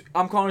 Which is,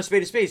 I'm calling a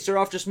spade a spade.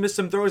 Suroff just missed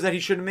some throws that he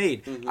should have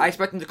made. Mm-hmm. I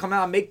expect him to come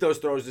out and make those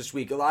throws this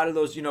week. A lot of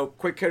those,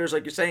 quick hitters,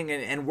 like you're saying,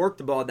 and work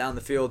the ball down the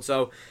field.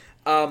 So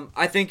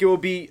I think it will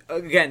be,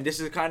 again,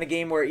 this is the kind of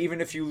game where even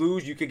if you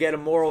lose, you could get a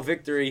moral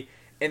victory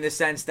in the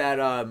sense that,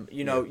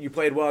 you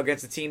played well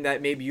against a team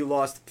that maybe you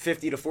lost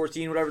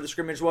 50-14, whatever the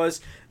scrimmage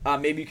was.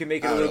 Maybe you can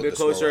make it a little bit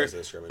closer.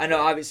 I know,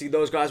 obviously,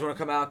 those guys want to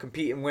come out,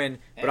 compete, and win,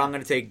 but I'm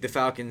going to take the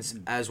Falcons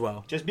as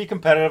well. Just be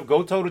competitive.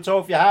 Go toe-to-toe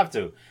if you have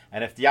to.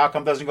 And if the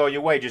outcome doesn't go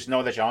your way, just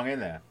know that you hung in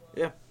there.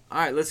 Yeah. All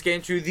right, let's get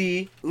into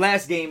the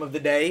last game of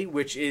the day,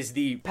 which is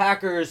the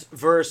Packers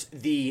versus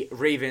the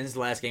Ravens,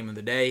 the last game of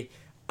the day.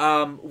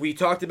 We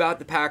talked about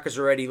the Packers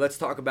already. Let's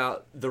talk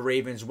about the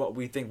Ravens, what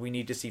we think we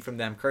need to see from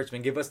them.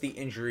 Kurtzman, give us the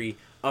injury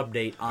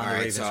update on the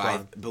Ravens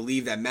squad. I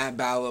believe that Matt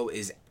Ballo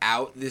is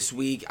out this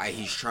week.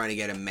 He's trying to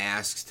get a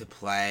mask to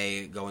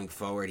play going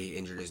forward. He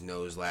injured his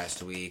nose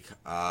last week.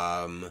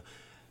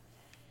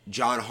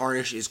 John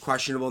Harnish is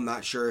questionable.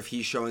 Not sure if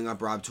he's showing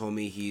up. Rob told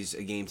me he's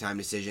a game-time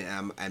decision,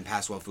 and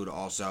Pascal Fuda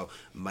also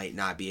might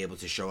not be able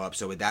to show up.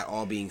 So with that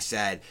all being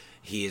said,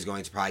 he is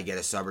going to probably get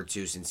a sub or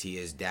two since he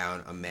is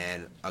down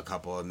a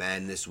couple of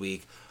men this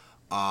week.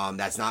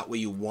 That's not what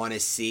you want to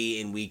see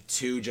in week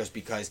 2 just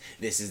because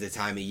this is the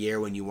time of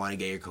year when you want to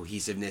get your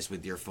cohesiveness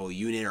with your full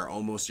unit or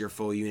almost your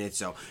full unit.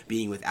 So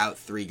being without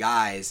 3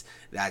 guys,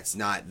 that's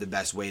not the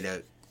best way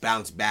to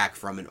bounce back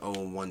from an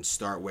 0-1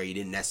 start where you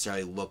didn't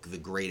necessarily look the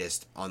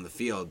greatest on the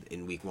field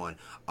in week 1.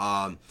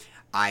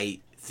 I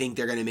think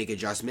they're going to make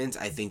adjustments.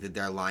 I think that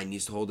their line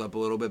needs to hold up a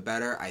little bit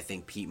better. I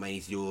think Pete might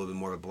need to do a little bit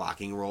more of a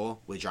blocking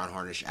role with John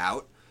Harnish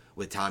out.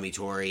 With Tommy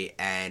Torrey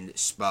and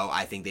Spo,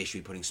 I think they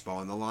should be putting Spo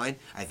on the line.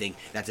 I think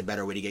that's a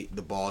better way to get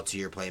the ball to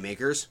your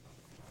playmakers,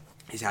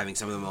 is having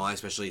some of them on the line,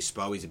 especially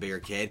Spo. He's a bigger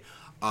kid.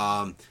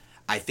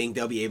 I think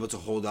they'll be able to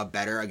hold up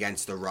better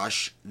against the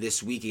rush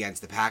this week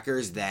against the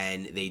Packers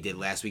than they did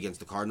last week against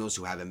the Cardinals,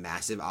 who have a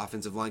massive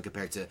offensive line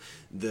compared to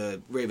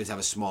the Ravens have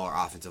a smaller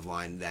offensive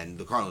line than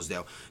the Cardinals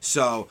do.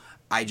 So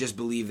I just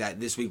believe that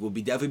this week will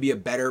definitely be a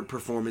better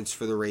performance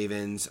for the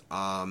Ravens.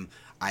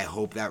 I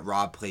hope that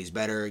Rob plays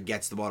better,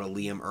 gets the ball to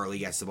Liam early,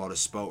 gets the ball to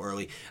Spo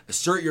early.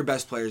 Assert your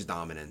best player's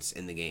dominance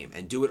in the game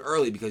and do it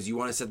early because you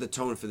want to set the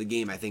tone for the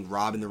game. I think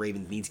Rob and the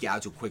Ravens need to get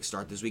out to a quick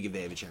start this week if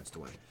they have a chance to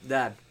win.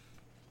 Dad.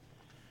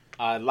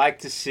 I'd like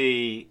to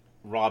see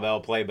Rob L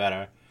play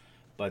better,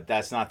 but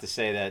that's not to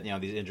say that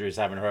these injuries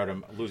haven't hurt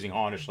him. Losing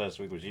Harnish last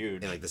week was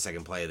huge. In like the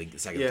second play, third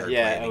play of the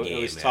game.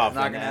 It was tough.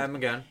 Not gonna have him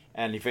again.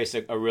 And he faced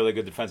a really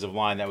good defensive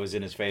line that was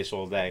in his face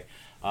all day.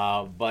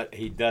 But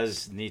he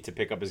does need to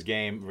pick up his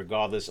game,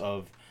 regardless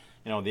of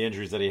the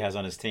injuries that he has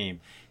on his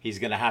team. He's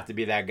going to have to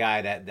be that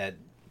guy that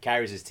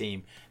carries his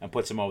team and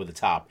puts him over the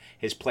top.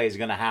 His play is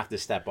going to have to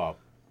step up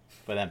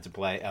for them to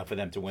play for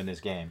them to win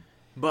this game.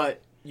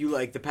 But you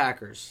like the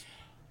Packers.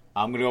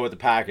 I'm going to go with the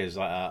Packers.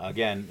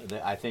 Again,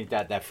 I think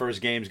that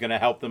first game is going to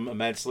help them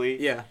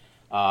immensely. Yeah.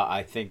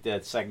 I think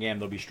that second game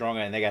they'll be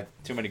stronger, and they got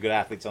too many good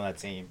athletes on that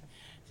team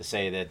to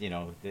say that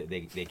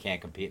they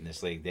can't compete in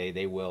this league.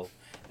 They will,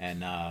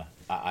 and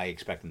I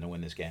expect them to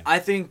win this game. I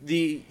think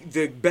the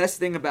best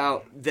thing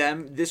about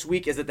them this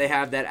week is that they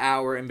have that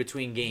hour in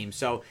between games.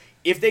 So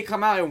if they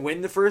come out and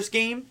win the first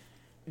game,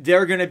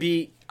 they're going to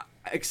be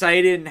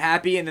excited and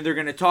happy, and then they're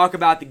going to talk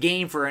about the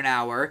game for an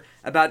hour,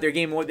 about their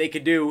game and what they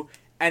could do,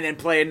 and then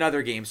play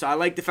another game. So I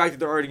like the fact that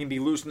they're already going to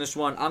be loose in this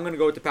one. I'm going to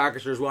go with the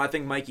Packers as well. I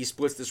think Mikey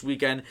splits this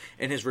weekend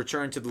in his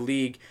return to the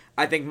league.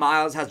 I think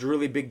Miles has a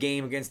really big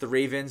game against the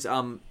Ravens.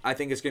 I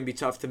think it's going to be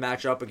tough to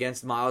match up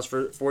against Miles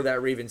for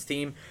that Ravens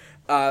team.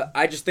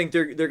 I just think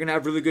they're going to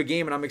have a really good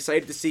game, and I'm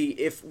excited to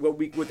see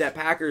what that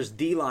Packers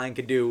D-line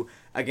could do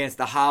against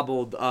the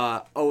hobbled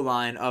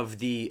O-line of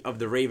the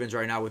Ravens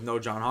right now with no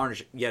John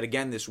Harnish yet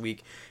again this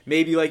week.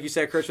 Maybe, like you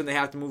said, Chris, when they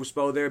have to move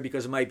Spo there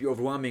because it might be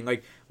overwhelming.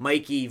 Like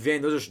Mikey,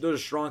 Vin, those are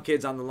strong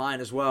kids on the line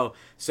as well.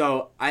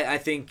 So I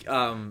think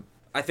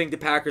the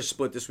Packers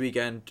split this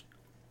weekend.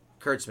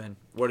 Kurtzman,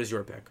 what is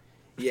your pick?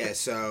 Yeah,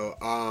 so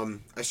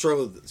I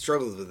struggled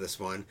with this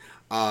one.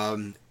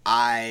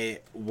 I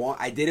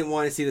didn't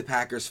want to see the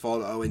Packers fall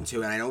to 0-2,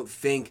 and I don't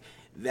think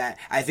that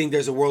I think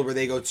there's a world where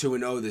they go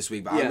 2-0 this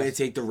week. But I'm going to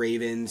take the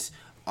Ravens.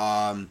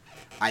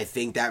 I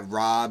think that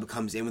Rob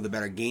comes in with a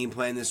better game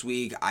plan this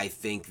week. I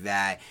think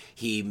that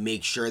he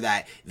makes sure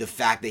that the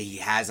fact that he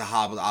has a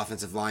hobbled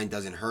offensive line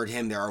doesn't hurt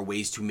him. There are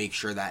ways to make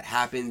sure that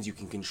happens. You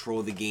can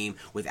control the game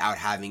without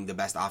having the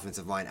best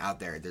offensive line out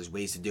there. There's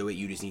ways to do it.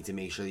 You just need to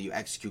make sure that you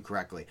execute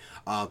correctly.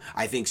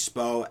 I think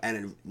Spo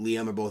and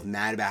Liam are both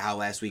mad about how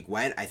last week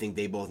went. I think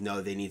they both know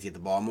that they need to get the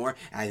ball more.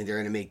 And I think they're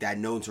going to make that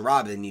known to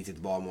Rob that they need to get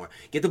the ball more.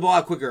 Get the ball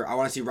out quicker. I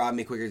want to see Rob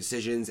make quicker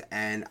decisions,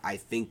 and I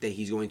think that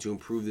he's going to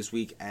improve this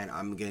week, and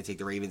I'm going to take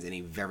the Ravens in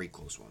a very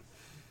close one.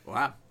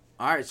 Wow.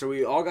 All right, so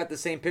we all got the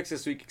same picks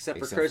this week except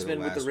for Kurtzman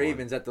with the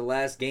Ravens at the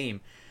last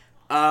game.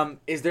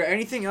 Is there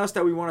anything else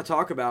that we want to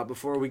talk about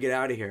before we get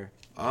out of here?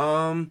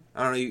 I don't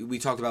know. We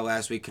talked about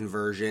last week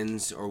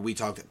conversions, or we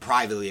talked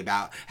privately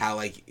about how,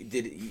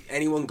 did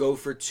anyone go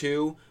for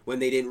two when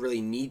they didn't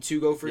really need to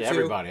go for two?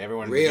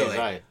 Everyone. Really?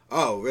 Right.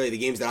 Oh, really? The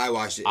games that I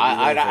watched.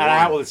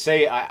 I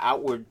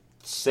would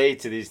say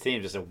to these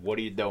teams, I said, "What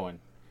are you doing?"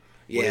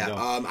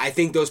 Yeah, I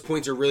think those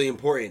points are really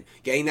important.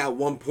 Getting that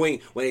 1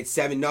 point when it's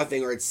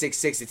 7-0 or it's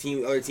 6-6,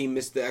 the other team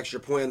missed the extra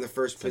point on the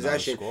first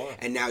possession,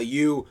 and now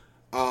you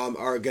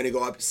are going to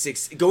go up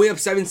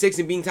 7-6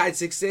 and being tied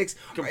 6-6.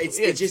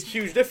 It's just a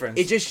huge difference.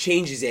 It just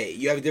changes it.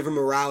 You have a different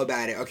morale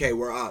about it. Okay,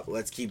 we're up.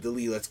 Let's keep the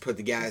lead. Let's put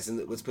the gas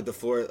and let's put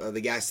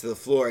the gas to the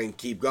floor and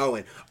keep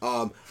going.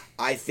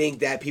 I think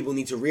that people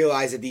need to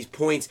realize that these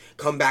points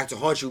come back to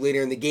haunt you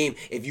later in the game.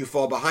 If you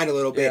fall behind a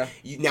little bit,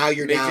 now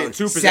you're down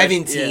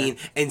 17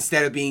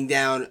 instead of being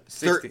down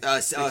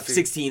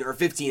 16 or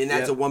 15, and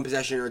that's a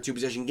 1-possession or a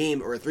 2-possession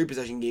game or a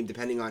 3-possession game,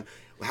 depending on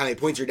how many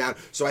points you're down.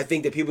 So I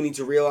think that people need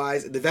to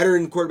realize the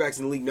veteran quarterbacks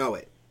in the league know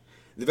it.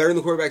 The veteran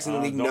quarterbacks in the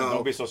league know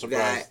don't be so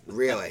surprised. That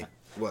really.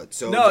 What?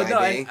 So no,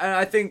 and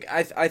I think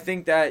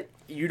that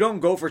you don't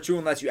go for two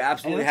unless you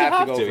absolutely have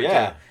to go for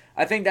two.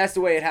 I think that's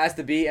the way it has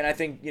to be, and I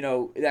think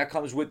that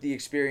comes with the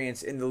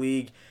experience in the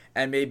league.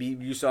 And maybe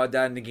you saw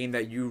that in the game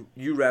that you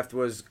refed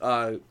was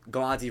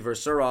Galante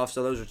versus Suroff,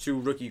 so those are two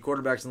rookie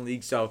quarterbacks in the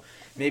league. So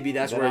maybe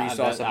that's where you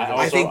saw something. I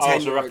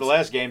also refed the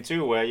last game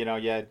too, where you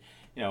had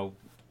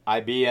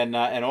IB and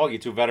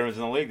Augie, two veterans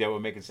in the league that were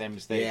making the same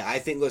mistakes. Yeah, I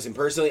think. Listen,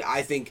 personally,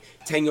 I think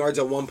 10 yards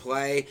on one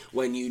play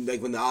when the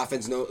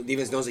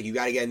defense knows you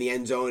got to get in the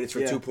end zone, it's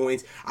for 2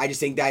 points. I just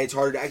think that it's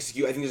harder to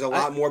execute. I think there's a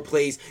lot more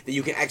plays that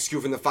you can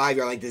execute from the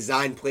 5-yard line,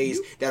 design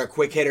plays that are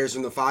quick hitters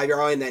from the 5-yard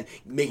line, and then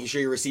making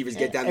sure your receivers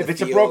get down the field.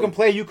 If it's a broken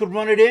play, you could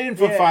run it in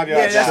from 5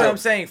 yards. Yeah, that's what I'm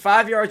saying.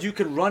 5 yards, you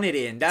could run it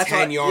in. That's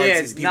 10 yards.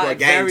 It's people not are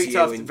getting very to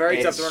tough. you.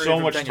 Very tough to run it in so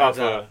from much 10 yards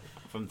tougher out.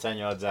 from 10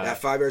 yards out. That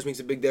 5 yards makes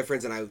a big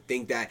difference, and I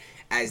think that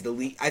as the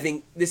league, I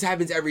think this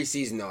happens every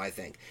season, though. I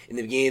think in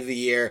the beginning of the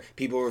year,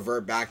 people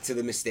revert back to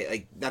the mistake,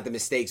 like not the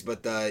mistakes,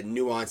 but the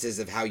nuances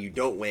of how you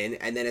don't win,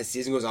 and then as the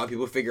season goes on,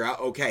 people figure out,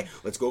 okay,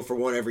 let's go for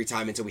 1 every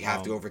time until we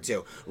have to go for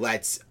 2.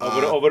 Let's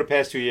over the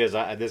past 2 years,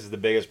 this is the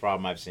biggest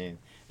problem I've seen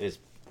is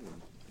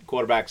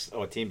quarterbacks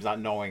or teams not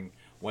knowing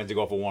when to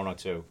go for 1 or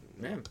 2.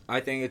 Yeah, I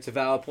think it's a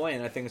valid point,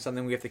 and I think it's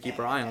something we have to keep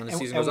our eye on. The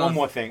season and goes on. one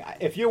more thing,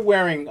 if you're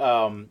wearing,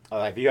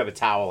 if you have a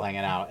towel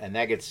hanging out and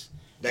that gets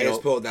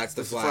pulled, that's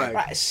the flag.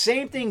 Right,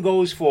 same thing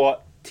goes for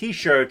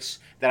T-shirts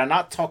that are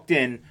not tucked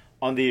in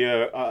under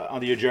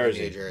your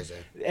jersey.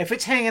 If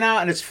it's hanging out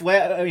and it's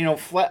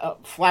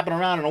flapping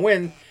around in the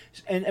wind,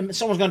 and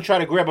someone's going to try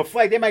to grab a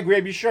flag, they might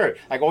grab your shirt.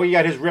 Like, oh, you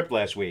got his ripped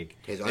last week.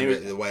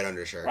 The white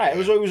undershirt. Right,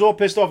 yeah. he was all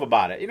pissed off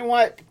about it. You know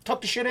what? Tuck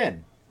the shit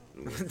in.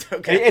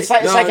 Okay. It's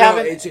like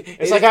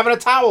having a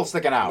towel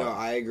sticking out. No,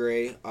 I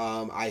agree.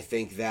 I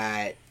think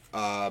that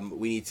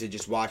we need to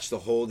just watch the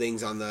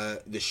holdings on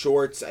the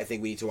shorts. I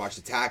think we need to watch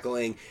the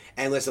tackling.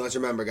 And listen, let's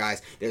remember,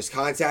 guys, there's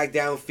contact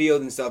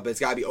downfield and stuff, but it's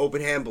got to be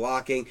open hand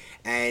blocking,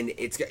 and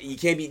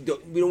we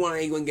don't want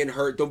anyone getting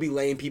hurt. Don't be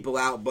laying people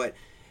out, but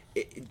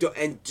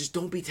just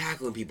don't be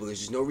tackling people. There's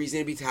just no reason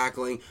to be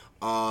tackling.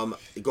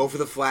 Go for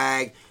the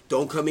flag.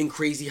 Don't come in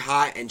crazy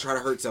hot and try to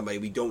hurt somebody.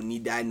 We don't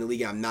need that in the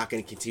league. I'm not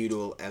going to continue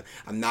to.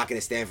 I'm not going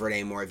to stand for it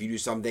anymore. If you do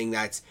something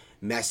that's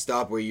messed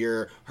up where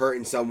you're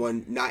hurting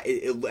someone, and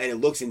it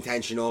looks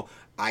intentional,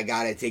 I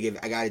gotta take it.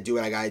 I gotta do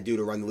what I gotta do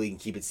to run the league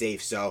and keep it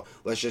safe. So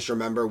let's just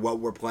remember what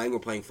we're playing. We're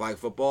playing flag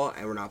football,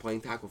 and we're not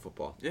playing tackle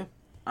football. Yeah.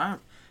 All right.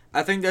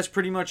 I think that's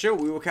pretty much it.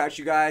 We will catch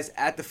you guys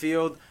at the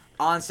field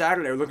on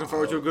Saturday. We're looking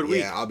forward to a good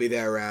week. Yeah, I'll be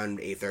there around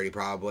 8:30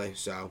 probably.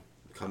 So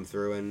come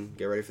through and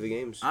get ready for the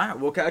games. All right,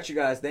 we'll catch you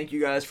guys. Thank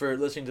you guys for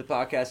listening to the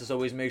podcast. As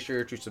always, make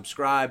sure to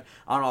subscribe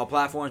on all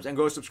platforms and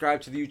go subscribe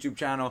to the YouTube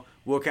channel.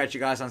 We'll catch you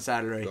guys on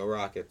Saturday. Go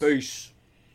Rockets. Peace.